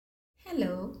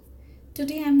Hello.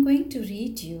 Today I'm going to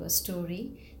read you a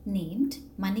story named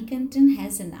Manikantan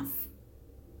Has Enough.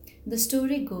 The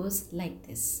story goes like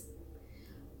this.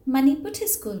 Mani put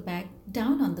his school bag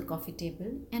down on the coffee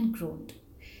table and groaned.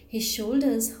 His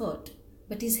shoulders hurt,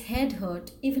 but his head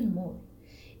hurt even more.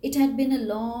 It had been a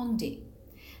long day.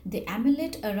 The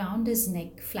amulet around his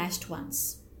neck flashed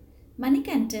once.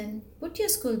 Manikantan, put your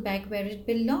school bag where it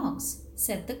belongs,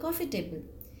 said the coffee table.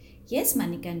 Yes,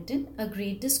 Manikantan,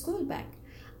 agreed the school bag.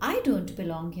 I don't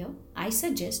belong here. I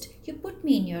suggest you put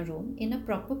me in your room in a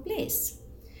proper place.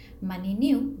 Mani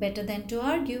knew better than to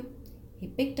argue. He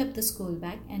picked up the school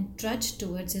bag and trudged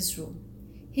towards his room.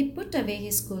 He put away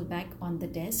his school bag on the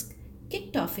desk,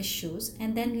 kicked off his shoes,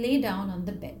 and then lay down on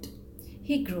the bed.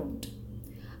 He groaned.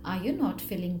 Are you not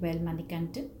feeling well,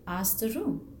 Manikantan? Asked the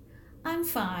room. I'm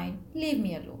fine. Leave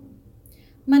me alone.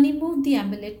 Mani moved the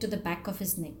amulet to the back of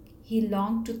his neck. He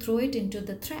longed to throw it into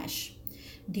the trash.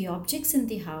 The objects in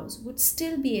the house would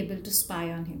still be able to spy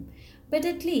on him, but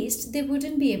at least they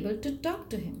wouldn't be able to talk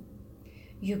to him.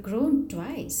 You groaned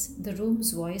twice. The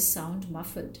room's voice sounded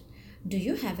muffled. Do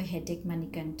you have a headache,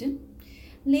 Manikantan?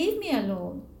 Leave me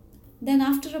alone. Then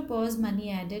after a pause,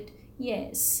 Mani added,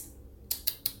 Yes.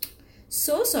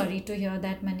 So sorry to hear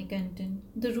that, Manikantan.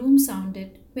 The room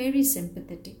sounded very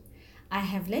sympathetic. I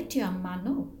have let your amma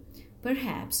know.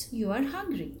 Perhaps you are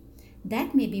hungry.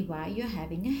 That may be why you're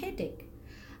having a headache.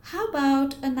 How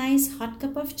about a nice hot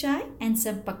cup of chai and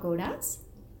some pakoras?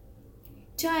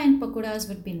 Chai and pakoras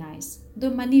would be nice, though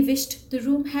Mani wished the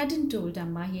room hadn't told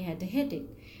Amma he had a headache.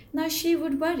 Now she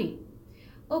would worry.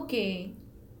 Okay,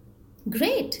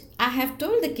 great, I have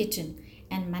told the kitchen.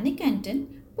 And Manikantan,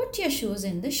 put your shoes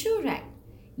in the shoe rack.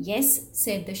 Yes,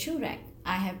 said the shoe rack.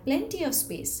 I have plenty of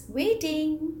space.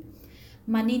 Waiting.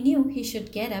 Mani knew he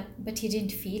should get up, but he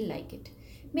didn't feel like it.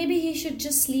 Maybe he should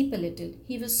just sleep a little.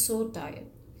 He was so tired.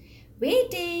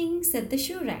 Waiting, said the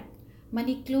shoe rack.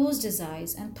 Mani closed his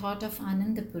eyes and thought of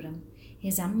Anandapuram.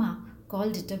 His amma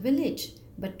called it a village,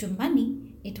 but to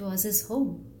Mani it was his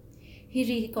home. He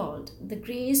recalled the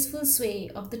graceful sway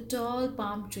of the tall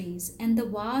palm trees and the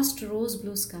vast rose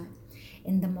blue sky.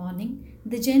 In the morning,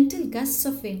 the gentle gusts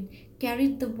of wind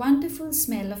carried the wonderful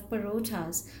smell of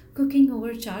parothas cooking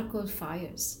over charcoal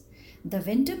fires. The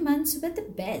winter months were the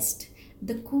best.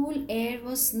 The cool air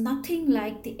was nothing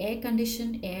like the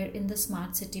air-conditioned air in the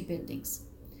smart city buildings.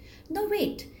 No,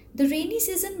 wait, the rainy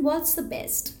season was the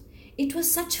best. It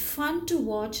was such fun to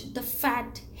watch the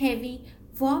fat, heavy,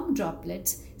 warm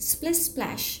droplets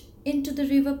splish-splash into the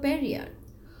river Periyar.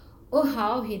 Oh,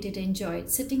 how he did enjoy it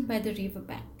sitting by the river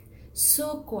bank.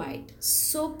 So quiet,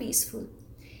 so peaceful.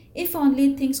 If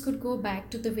only things could go back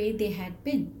to the way they had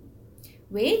been.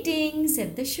 Waiting,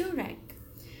 said the shoe rack.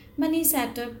 Mani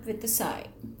sat up with a sigh.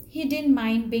 He didn't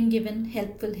mind being given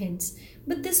helpful hints,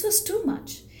 but this was too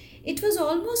much. It was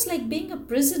almost like being a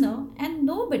prisoner and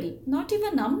nobody, not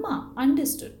even Amma,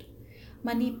 understood.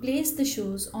 Mani placed the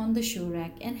shoes on the shoe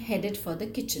rack and headed for the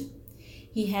kitchen.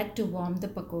 He had to warm the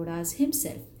pakoras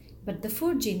himself, but the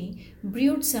food genie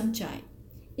brewed some chai.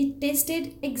 It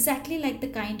tasted exactly like the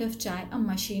kind of chai a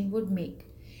machine would make.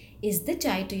 Is the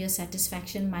chai to your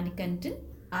satisfaction, Manikantan?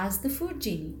 Asked the food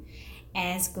genie.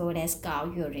 As good as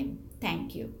cow urine.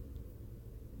 Thank you.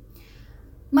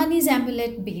 Mani's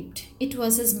amulet beeped. It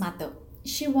was his mother.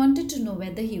 She wanted to know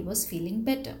whether he was feeling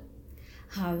better.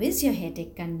 How is your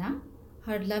headache, Kanna?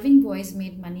 Her loving voice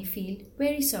made Mani feel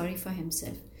very sorry for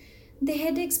himself. The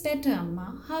headache's better,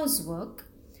 Amma. How's work?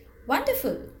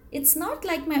 Wonderful. It's not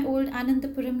like my old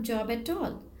Anandapuram job at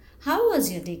all. How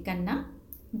was your day, Kanna?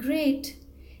 Great.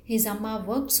 His amma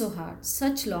worked so hard,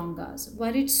 such long hours,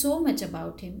 worried so much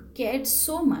about him, cared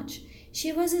so much.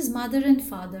 She was his mother and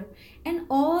father and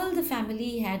all the family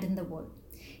he had in the world.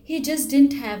 He just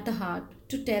didn't have the heart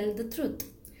to tell the truth.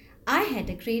 I had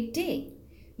a great day.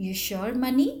 You sure,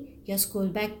 Mani? Your school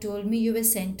bag told me you were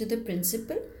sent to the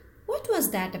principal. What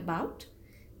was that about?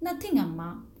 Nothing,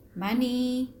 Amma.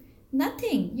 Mani.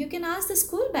 Nothing. You can ask the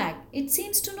school bag. It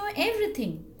seems to know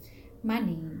everything.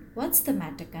 Mani, what's the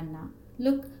matter, Kanna?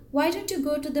 Look, why don't you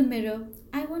go to the mirror?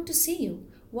 I want to see you.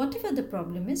 Whatever the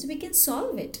problem is, we can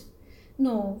solve it.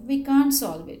 No, we can't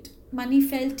solve it. Mani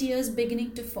felt tears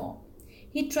beginning to form.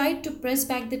 He tried to press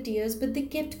back the tears, but they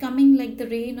kept coming like the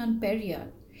rain on Periyar.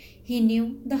 He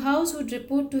knew the house would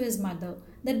report to his mother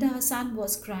that the son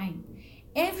was crying.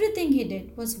 Everything he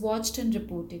did was watched and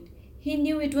reported. He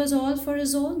knew it was all for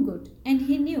his own good, and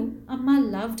he knew Amma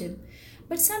loved him,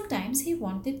 but sometimes he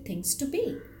wanted things to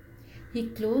be. He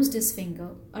closed his finger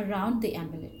around the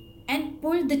amulet and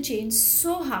pulled the chain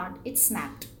so hard it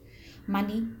snapped.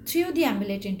 Mani threw the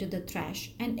amulet into the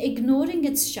trash and, ignoring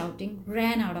its shouting,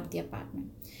 ran out of the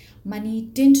apartment. Mani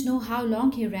didn't know how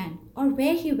long he ran, or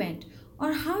where he went,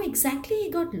 or how exactly he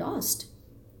got lost.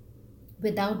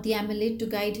 Without the amulet to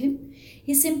guide him,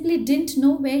 he simply didn't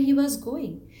know where he was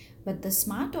going. But the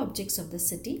smart objects of the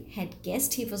city had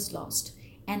guessed he was lost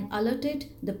and alerted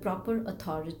the proper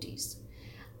authorities.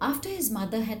 After his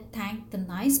mother had thanked the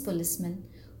nice policeman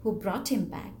who brought him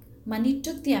back, Mani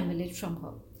took the amulet from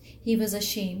her. He was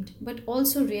ashamed but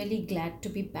also really glad to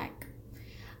be back.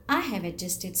 I have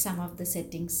adjusted some of the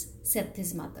settings, said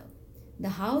his mother. The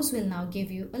house will now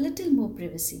give you a little more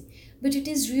privacy, but it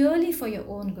is really for your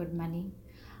own good, Mani.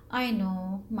 I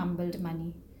know, mumbled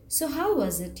Mani. So how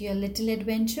was it, your little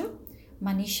adventure?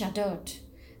 Mani shuddered.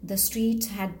 The streets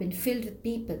had been filled with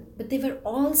people, but they were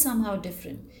all somehow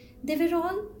different. They were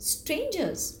all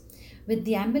strangers. With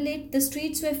the amulet, the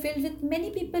streets were filled with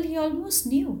many people he almost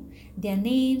knew. Their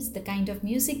names, the kind of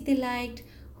music they liked,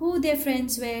 who their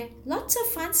friends were, lots of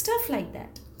fun stuff like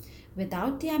that.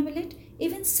 Without the amulet,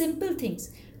 even simple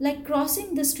things like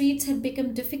crossing the streets had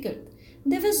become difficult.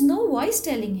 There was no voice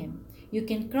telling him, "You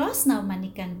can cross now,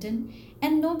 Manikantan,"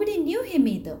 and nobody knew him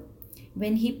either.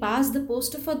 When he passed the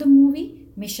poster for the movie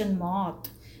Mission Moth,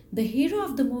 the hero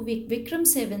of the movie Vikram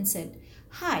Seven said,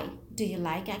 "Hi, do you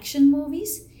like action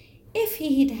movies?" If he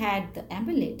had had the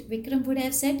amulet, Vikram would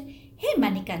have said, "Hey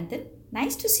Manikantan,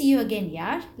 nice to see you again,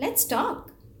 yaar. Let's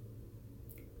talk."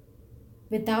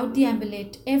 Without the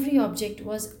amulet, every object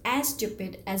was as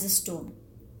stupid as a stone.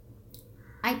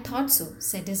 "I thought so,"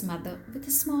 said his mother with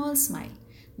a small smile.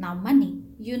 "Now, Mani,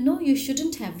 you know you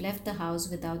shouldn't have left the house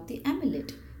without the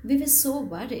amulet. We were so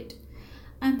worried."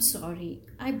 "I'm sorry,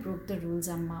 I broke the rules,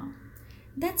 Amma."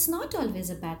 "That's not always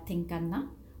a bad thing, Kanna.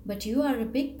 But you are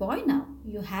a big boy now.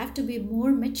 You have to be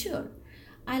more mature.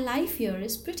 Our life here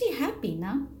is pretty happy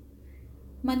now."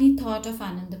 Mani thought of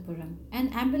Anandapuram. An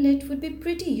amulet would be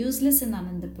pretty useless in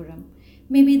Anandapuram.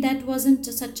 Maybe that wasn't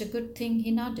such a good thing, he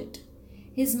nodded.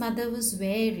 His mother was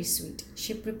very sweet.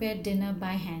 She prepared dinner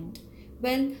by hand.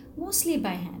 Well, mostly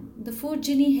by hand. The food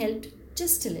genie helped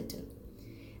just a little.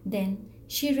 Then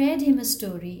she read him a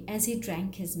story as he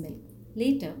drank his milk.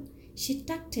 Later, she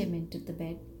tucked him into the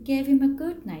bed, gave him a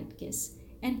good night kiss,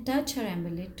 and touched her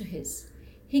amulet to his.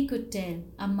 He could tell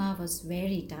Amma was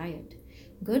very tired.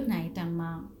 "Good night,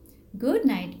 Amma." "Good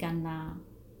night, Kanna."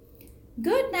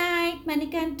 "Good night,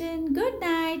 Manikantan. Good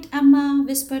night, Amma,"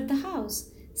 whispered the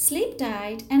house. "Sleep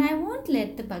tight, and I won't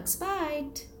let the bugs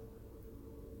bite."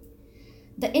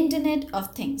 The Internet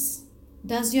of Things.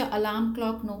 Does your alarm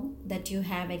clock know that you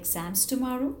have exams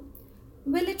tomorrow?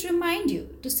 Will it remind you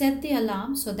to set the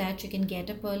alarm so that you can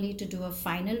get up early to do a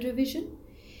final revision?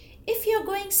 If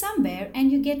you're going somewhere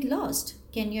and you get lost,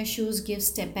 can your shoes give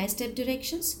step-by-step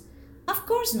directions? Of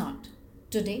course not.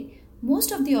 Today,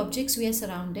 most of the objects we are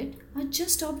surrounded are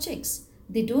just objects.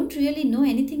 They don't really know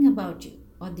anything about you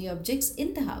or the objects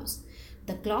in the house.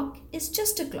 The clock is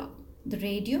just a clock. The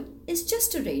radio is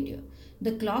just a radio.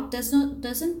 The clock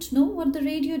doesn't know what the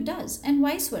radio does, and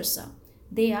vice versa.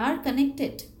 They are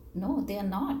connected. No, they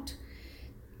are not.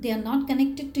 They are not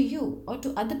connected to you or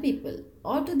to other people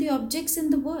or to the objects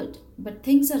in the world. But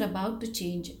things are about to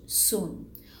change soon.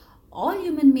 All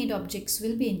human-made objects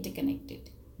will be interconnected.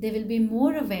 They will be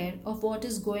more aware of what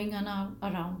is going on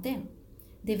around them.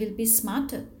 They will be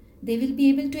smarter. They will be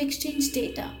able to exchange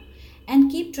data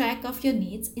and keep track of your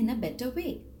needs in a better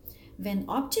way. When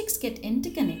objects get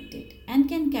interconnected and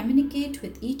can communicate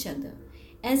with each other,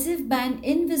 as if by an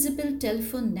invisible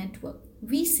telephone network,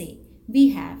 we say we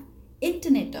have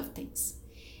Internet of Things.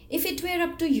 If it were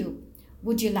up to you,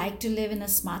 would you like to live in a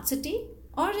smart city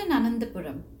or in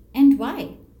Anandapuram, and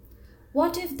why?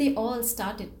 What if they all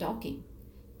started talking?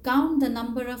 Count the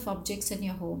number of objects in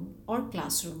your home or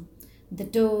classroom: the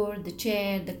door, the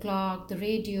chair, the clock, the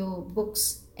radio,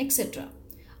 books, etc.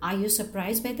 Are you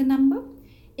surprised by the number?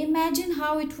 Imagine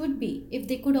how it would be if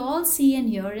they could all see and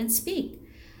hear and speak.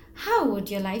 How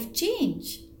would your life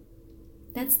change?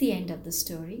 That's the end of the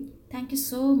story. Thank you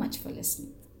so much for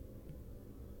listening.